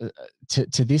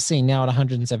to this scene now at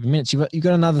 107 minutes, you've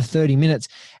got another 30 minutes,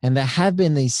 and there have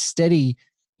been these steady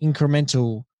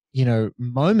incremental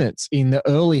moments. In the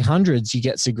early hundreds, you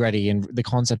get Segretti and the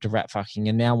concept of rat fucking,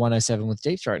 and now 107 with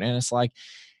Deep Throat, and it's like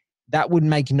that would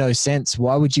make no sense.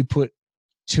 Why would you put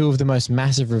two of the most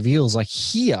massive reveals like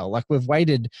here? Like we've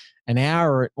waited an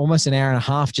hour, almost an hour and a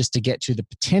half, just to get to the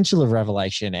potential of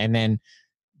revelation, and then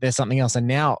there's something else, and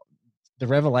now the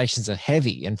revelations are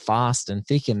heavy and fast and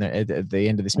thick at the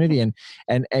end of this movie, and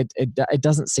it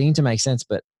doesn't seem to make sense.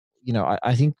 But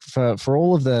I think for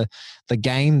all of the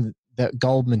game that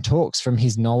Goldman talks from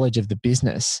his knowledge of the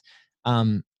business,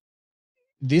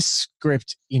 this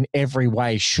script in every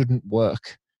way shouldn't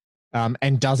work.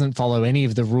 And doesn't follow any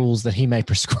of the rules that he may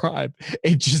prescribe.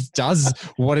 It just does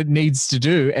what it needs to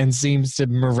do and seems to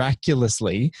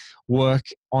miraculously work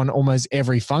on almost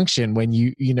every function when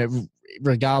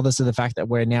regardless of the fact that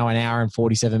we're now an hour and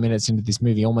 47 minutes into this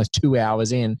movie, almost 2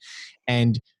 hours in,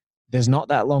 and there's not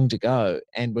that long to go,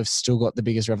 and we've still got the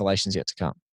biggest revelations yet to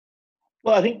come.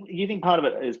 Well, you think part of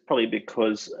it is probably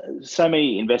because so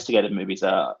many investigative movies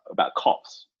are about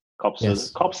cops. Cops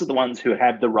are the ones who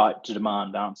have the right to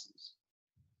demand answers.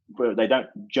 Where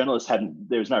journalists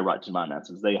there's no right to demand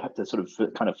answers. They have to sort of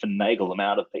finagle them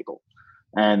out of people.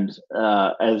 And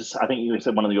as I think you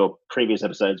said one of your previous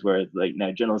episodes, where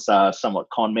journalists are somewhat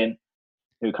con men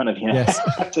who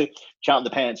have to chant the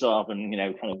pants off and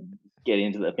kind of get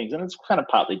into the things. And it's kind of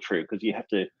partly true because you have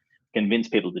to convince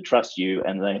people to trust you,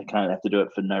 and they kind of have to do it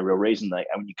for no real reason.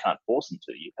 You can't force them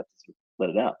to. You have to sort of let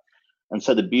it out. And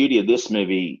so the beauty of this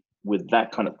movie with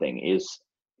that kind of thing is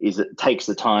it takes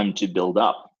the time to build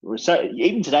up. So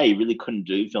even today, you really couldn't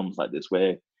do films like this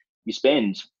where you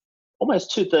spend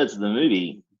almost 2/3 of the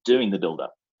movie doing the build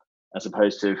up, as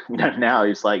opposed to now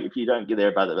it's like if you don't get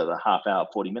there by the half hour,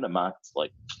 40-minute mark, it's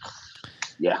like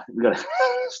we got to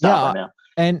start right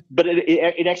now. But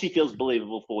it actually feels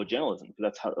believable for journalism because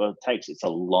that's how it takes. It's a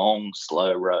long,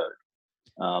 slow road,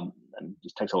 and it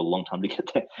just takes a long time to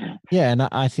get there. Yeah, and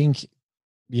I think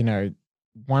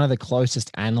one of the closest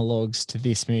analogs to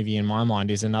this movie in my mind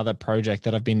is another project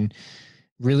that I've been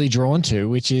really drawn to,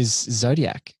 which is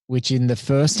Zodiac, which in the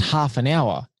first half an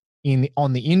hour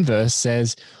on the inverse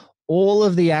says all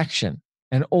of the action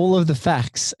and all of the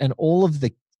facts and all of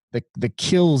the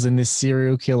kills in this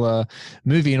serial killer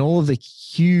movie and all of the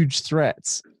huge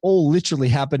threats all literally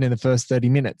happen in the first 30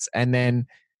 minutes. And then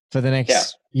for the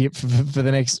next for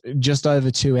the next just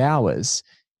over 2 hours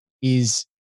is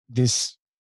this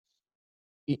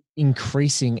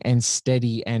increasing and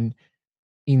steady and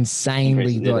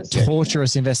insanely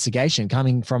torturous investigation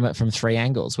coming from it from three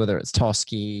angles, whether it's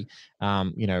Toschi,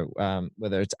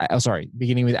 whether it's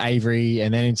beginning with Avery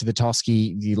and then into the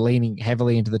Toschi, you're leaning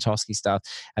heavily into the Toschi stuff,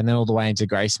 and then all the way into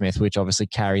Graysmith, which obviously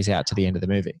carries out to the end of the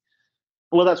movie.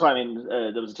 Well, that's why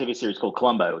there was a TV series called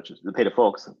Columbo, which was the Peter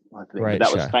Falk.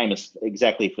 That was famous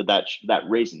exactly for that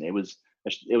reason. It was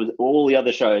all the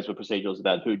other shows were procedurals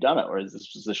about who done it, whereas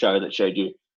this was the show that showed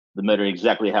you the murder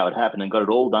exactly how it happened and got it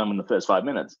all done in the first 5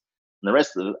 minutes. And the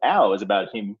rest of the hour was about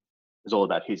him. It was all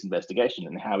about his investigation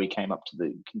and how he came up to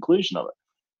the conclusion of it.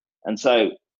 And so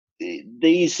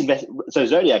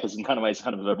Zodiac is in kind of ways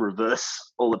kind of a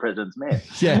reverse All the President's Men.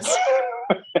 Yes.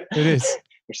 It is.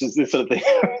 Which is this sort of thing.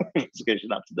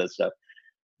 Investigation up to that stuff.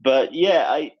 But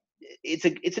yeah, it's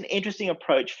an interesting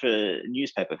approach for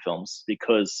newspaper films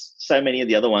because so many of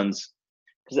the other ones,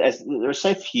 because there are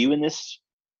so few in this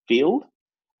field,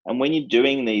 and when you're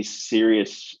doing these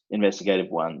serious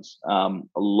investigative ones, a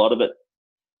lot of it,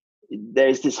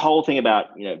 there's this whole thing about,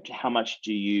 how much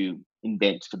do you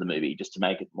invent for the movie just to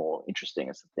make it more interesting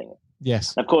as the thing.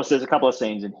 Yes. And of course, there's a couple of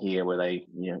scenes in here where they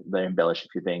embellish a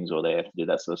few things or they have to do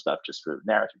that sort of stuff just for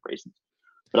narrative reasons.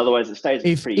 But otherwise, it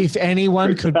stays pretty. If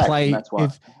anyone could fact, play, that's why.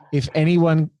 if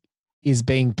anyone is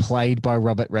being played by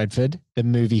Robert Redford, the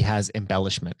movie has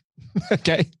embellishment.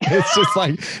 Okay, it's just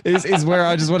like this is where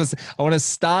I just want to. I want to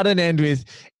start and end with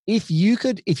if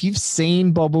you've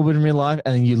seen Bob Woodward in real life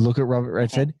and then you look at Robert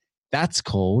Redford, that's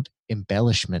called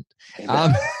embellishment.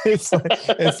 It's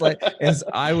like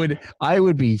I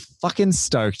would be fucking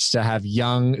stoked to have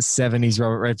young 70s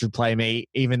Robert Redford play me,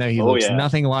 even though he looks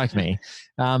nothing like me.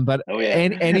 But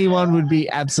anyone would be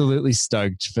absolutely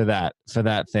stoked for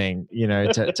that thing,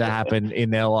 to happen in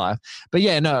their life. But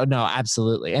yeah, no,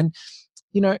 absolutely. And,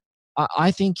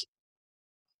 I think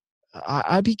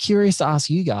I'd be curious to ask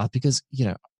you, Garth, because,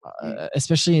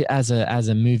 especially as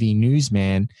a movie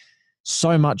newsman,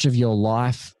 so much of your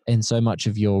life and so much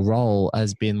of your role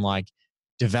has been like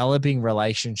developing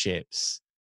relationships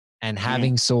and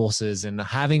having sources and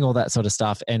having all that sort of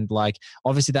stuff. And like,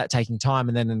 obviously that taking time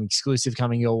and then an exclusive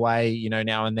coming your way,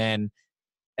 now and then.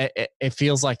 It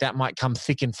feels like that might come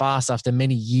thick and fast after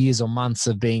many years or months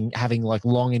of having like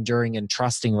long enduring and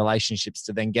trusting relationships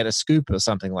to then get a scoop or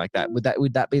something like that. Would that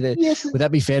be would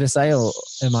that be fair to say, or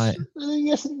am I?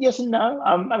 Yes and no.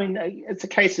 I mean, it's a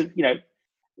case of,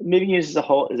 movie news as a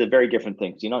whole is a very different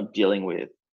thing. So you're not dealing with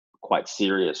quite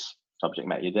serious subject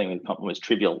matter. You're dealing with almost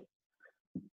trivial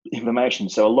information.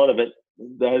 So a lot of it,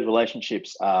 those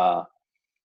relationships are,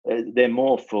 they're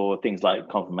more for things like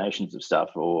confirmations of stuff,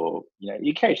 or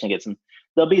you occasionally get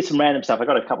there'll be some random stuff. I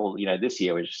got a couple this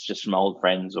year, which is just from old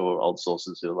friends or old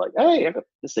sources who are like, hey, I got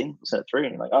this thing, sent it through,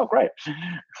 and you're like, oh great.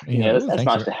 That's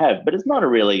nice to have, but it's never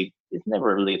really a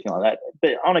thing like that.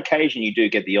 But on occasion you do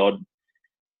get the odd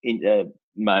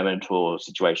moment or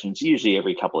situations, usually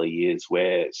every couple of years,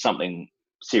 where something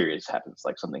serious happens,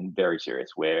 like something very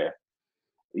serious, where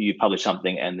you publish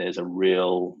something and there's a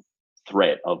real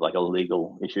threat of like a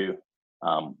legal issue,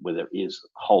 where there is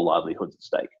whole livelihoods at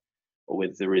stake, or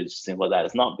whether there is things like that.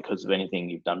 It's not because of anything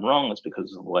you've done wrong, it's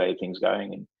because of the way things are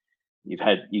going. And you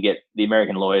get the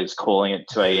American lawyers calling at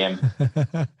 2 a.m.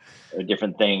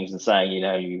 different things and saying,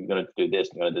 you've got to do this,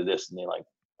 you've got to do this, and you're like,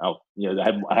 oh,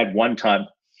 I had one time,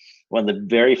 one of the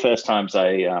very first times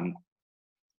I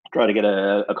tried to get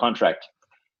a contract.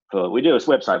 We do a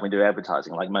website, we do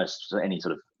advertising, like most any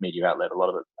sort of media outlet. A lot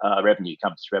of it, revenue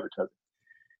comes through advertising.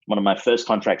 One of my first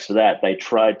contracts for that, they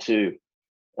tried to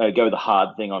go the hard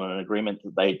thing on an agreement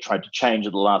that they tried to change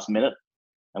at the last minute,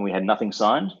 and we had nothing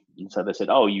signed. And so they said,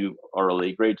 oh, you orally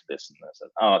agreed to this. And I said,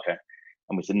 oh, okay.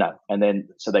 And we said, no. And then,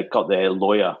 so they got their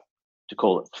lawyer to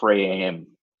call at 3 a.m.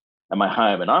 at my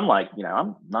home. And I'm like,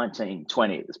 I'm 19,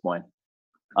 20 at this point.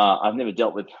 I've never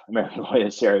dealt with American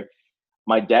lawyers, Sarah.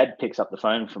 My dad picks up the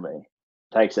phone for me,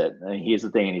 takes it, and here's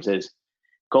the thing, and he says,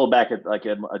 call back at like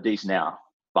a decent hour.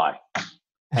 Bye.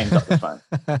 Hangs up the phone.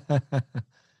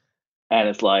 And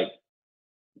it's like,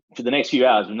 for the next few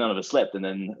hours, none of us slept. And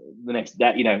then the next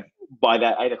day, by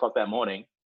that 8 o'clock that morning,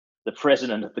 the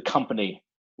president of the company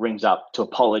rings up to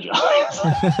apologize.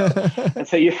 And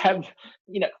so you have,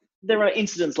 there are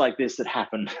incidents like this that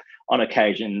happen on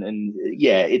occasion. And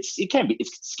yeah, it's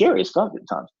scary as fuck at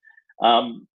times.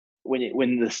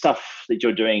 When the stuff that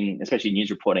you're doing, especially news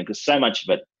reporting, because so much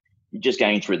of it, you're just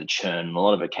going through the churn. A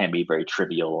lot of it can be very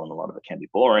trivial, and a lot of it can be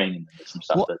boring. And there's some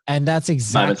stuff and that's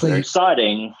exactly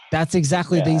exciting. That's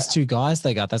exactly these two guys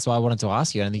they got. That's why I wanted to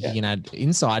ask you. And I think you can add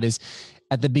insight is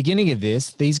at the beginning of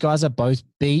this, these guys are both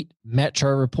beat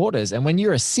Metro reporters, and when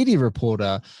you're a city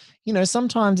reporter,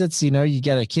 sometimes it's, you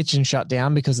get a kitchen shut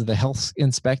down because of the health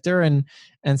inspector, and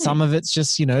some of it's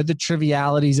just, the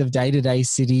trivialities of day-to-day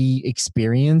city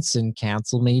experience and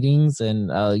council meetings and,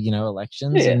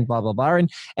 elections and blah, blah, blah.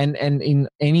 And in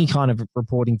any kind of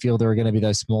reporting field, there are going to be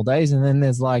those small days. And then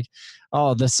there's like,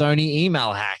 oh, the Sony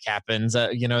email hack happens,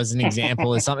 as an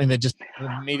example, is something that just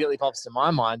immediately pops to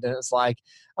my mind. And it's like,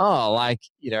 Channing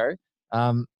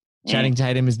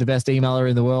Tatum is the best emailer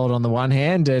in the world on the one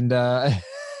hand, and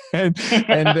and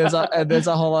there's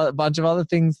a whole bunch of other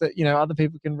things that, you know, other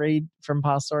people can read from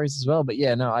past stories as well. But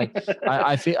yeah, no,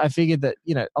 I figured that,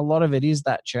 you know, a lot of it is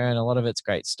that churn, a lot of it's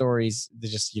great stories.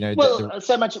 They're just, you know,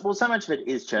 so much of it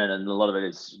is churn, and a lot of it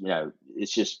is, you know,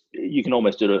 it's just, you can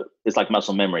almost do it. It's like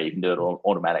muscle memory. You can do it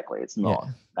automatically. It's not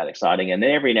that exciting. And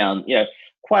then every now and, you know,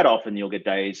 quite often you'll get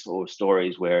days or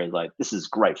stories where like, this is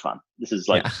great fun. This is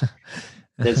like,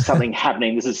 there's something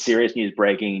happening. This is serious news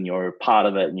breaking, and you're part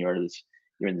of it, and you're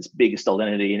in this biggest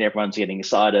identity, and everyone's getting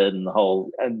excited,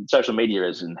 and social media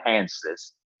has enhanced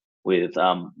this with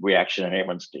reaction, and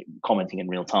everyone's commenting in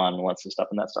real time and all that sort of stuff.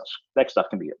 And that stuff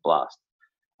can be a blast.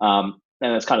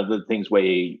 And it's kind of the things where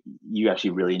you actually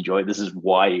really enjoy it. This is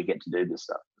why you get to do this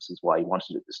stuff. This is why you want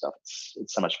to do this stuff.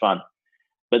 It's so much fun.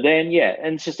 But then, yeah,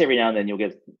 and it's just every now and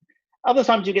then other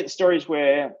times you get stories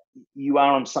where you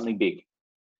are on something big,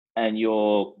 and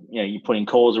you're putting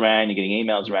calls around, you're getting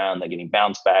emails around, they're getting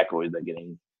bounced back, or they're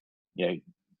getting, you know,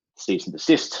 cease and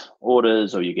desist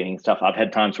orders, or you're getting stuff. I've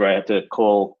had times where I had to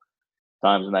call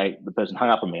times and the person hung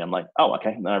up on me. I'm like, oh,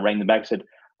 okay. And then I rang them back and said,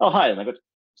 oh, hi. And I got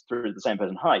through to the same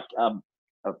person. Hi. I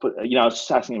was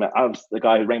just asking about, I was the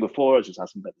guy who rang before. I was just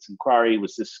asking about this inquiry.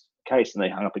 Was this case? And they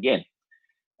hung up again.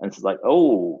 And it's like,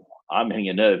 oh, I'm hitting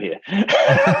a nerve here.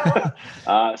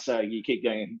 So you keep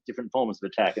going different forms of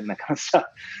attack and that kind of stuff.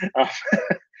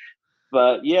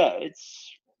 But yeah,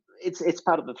 it's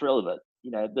part of the thrill of it.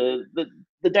 You know,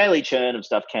 the daily churn of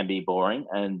stuff can be boring,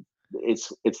 and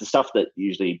it's the stuff that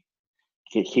usually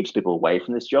keeps people away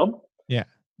from this job. Yeah.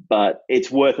 But it's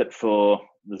worth it for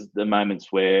the moments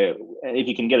where, if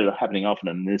you can get it happening often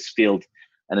in this field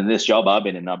and in this job I've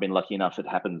been lucky enough it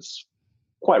happens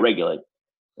quite regularly,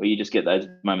 where you just get those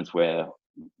moments where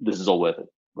this is all worth it,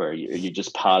 where you're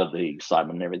just part of the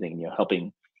excitement and everything, and you're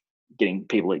getting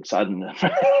people excited and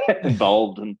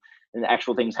involved and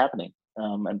actual things happening.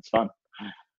 And it's fun.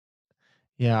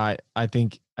 Yeah, I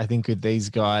think with these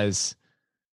guys,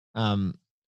 but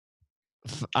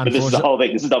this is the whole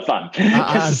thing. This is not fun.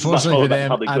 Unfortunately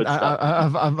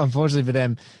for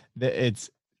them,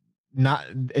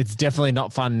 it's definitely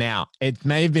not fun now. It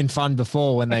may have been fun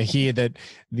before when they hear that,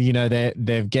 you know,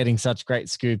 they're getting such great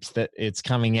scoops that it's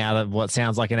coming out of what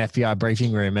sounds like an FBI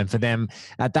briefing room. And for them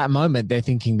at that moment, they're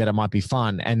thinking that it might be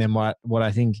fun. And then what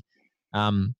I think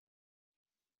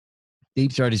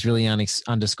Deep Throat is really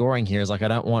underscoring here is like, I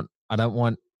don't want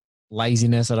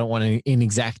laziness. I don't want any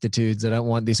inexactitudes. I don't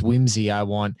want this whimsy. I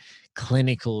want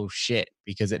clinical shit,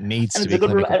 because it needs to be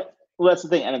clinical. Well, that's the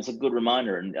thing, and it's a good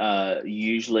reminder. And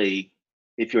usually,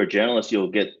 if you're a journalist,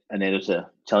 you'll get an editor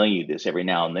telling you this every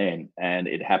now and then, and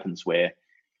it happens where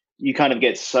you kind of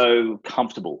get so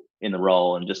comfortable in the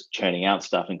role and just churning out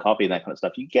stuff and copy and that kind of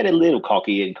stuff. You get a little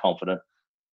cocky and confident,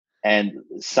 and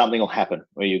something will happen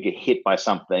where you get hit by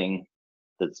something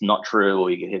that's not true, or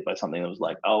you get hit by something that was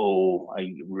like, oh,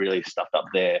 I really stuffed up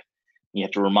there. You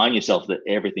have to remind yourself that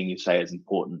everything you say is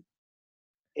important.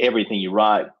 Everything you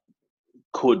write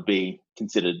could be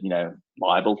considered, you know,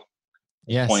 libel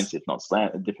points, if not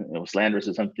slanderous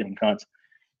of some different kinds.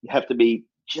 You have to be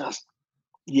just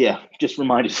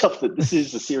remind yourself that this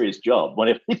is a serious job.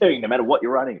 Whatever you're doing, no matter what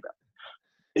you're writing about,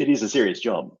 it is a serious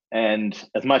job. And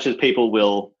as much as people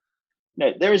will, you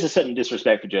know, there is a certain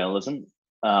disrespect for journalism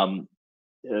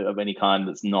of any kind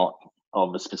that's not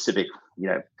of a specific, you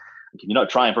know, if you're not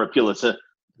trying for a Pulitzer,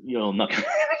 you're not going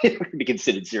to be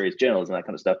considered serious journalism, that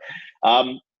kind of stuff.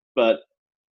 But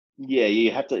yeah,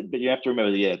 you have to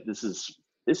remember that, this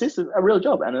is a real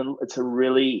job, and it's a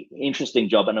really interesting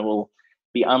job, and it will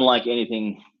be unlike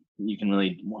anything you can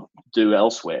really do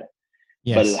elsewhere.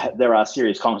 Yes. But there are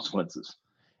serious consequences,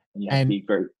 and you have to be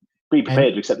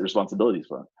prepared to accept the responsibilities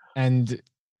for it. And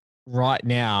right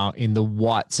now, in the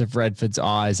whites of Redford's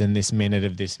eyes in this minute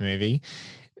of this movie,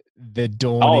 the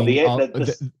dawning,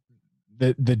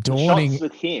 the dawning shots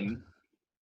with him.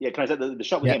 Yeah, can I say the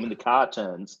shot with him when the car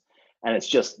turns, and it's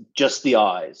just the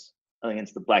eyes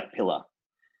against the black pillar,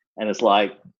 and it's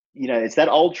like, you know, it's that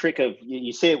old trick of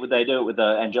you see it they do it with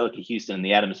Angelica Houston and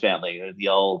the Addams Family, the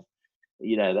old,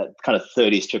 you know, that kind of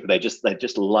 30s trick where they just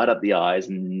light up the eyes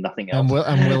and nothing else.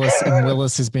 And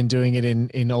Willis has been doing it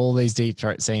in all these Deep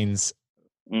Throat scenes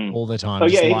all the time. Oh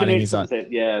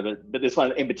yeah, but this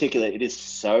one in particular, it is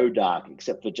so dark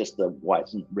except for just the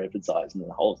whites and Redford's eyes and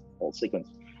the whole sequence.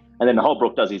 And then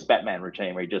Holbrook does his Batman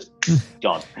routine where he just,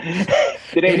 John,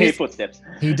 didn't even hear footsteps.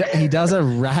 He does a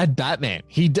rad Batman.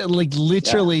 Like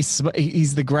literally,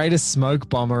 he's the greatest smoke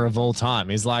bomber of all time.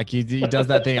 He's like, he does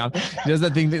that thing. He does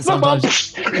that thing that sometimes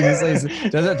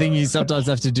does that thing you sometimes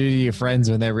have to do to your friends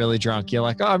when they're really drunk. You're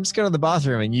like, oh, I'm just going to the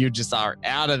bathroom, and you just are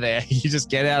out of there. You just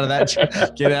get out of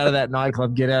that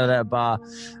nightclub, get out of that bar.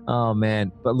 Oh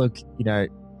man! But look,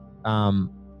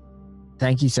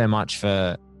 thank you so much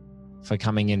for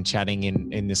coming and chatting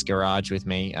in this garage with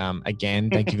me. Again,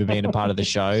 thank you for being a part of the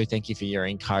show. Thank you for your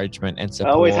encouragement and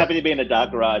support. Always happy to be in a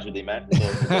dark garage with you, Matt.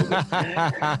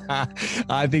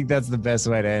 I think that's the best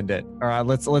way to end it. All right,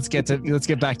 let's get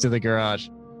back to the garage.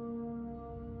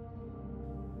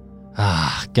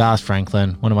 Garth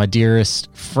Franklin, one of my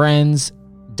dearest friends.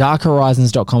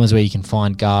 DarkHorizons.com is where you can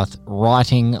find Garth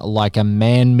writing like a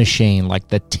man machine, like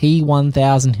the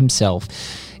T-1000 himself.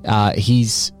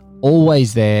 He's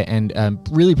always there and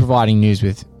really providing news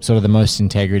with sort of the most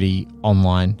integrity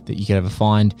online that you could ever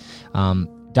find.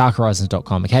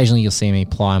 DarkHorizons.com. Occasionally you'll see me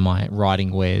ply my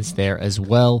writing wares there as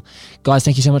well. Guys,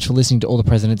 thank you so much for listening to All the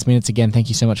President's Minutes. Again, thank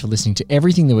you so much for listening to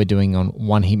everything that we're doing on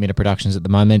One Heat Minute Productions at the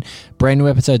moment. Brand new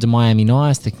episodes of Miami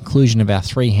Nice, the conclusion of our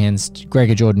Three Hands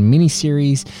Gregor Jordan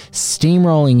miniseries,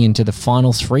 steamrolling into the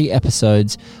final 3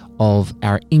 episodes of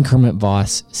our Increment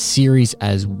Vice series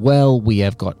as well. We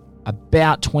have got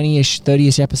about 20-ish,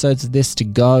 30-ish episodes of this to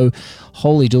go.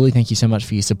 Holy dooly, thank you so much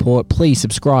for your support. Please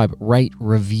subscribe, rate,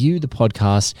 review the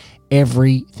podcast.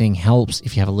 Everything helps.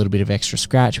 If you have a little bit of extra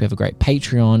scratch, we have a great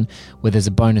Patreon where there's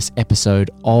a bonus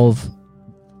episode of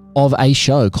a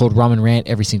show called Rum and Rant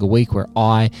every single week where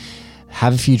I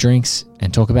have a few drinks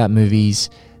and talk about movies.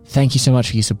 Thank you so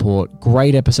much for your support.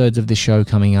 Great episodes of the show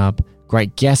coming up.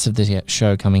 Great guests of the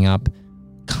show coming up.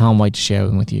 Can't wait to share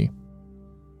them with you.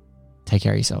 Take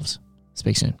care of yourselves.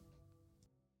 Speak soon.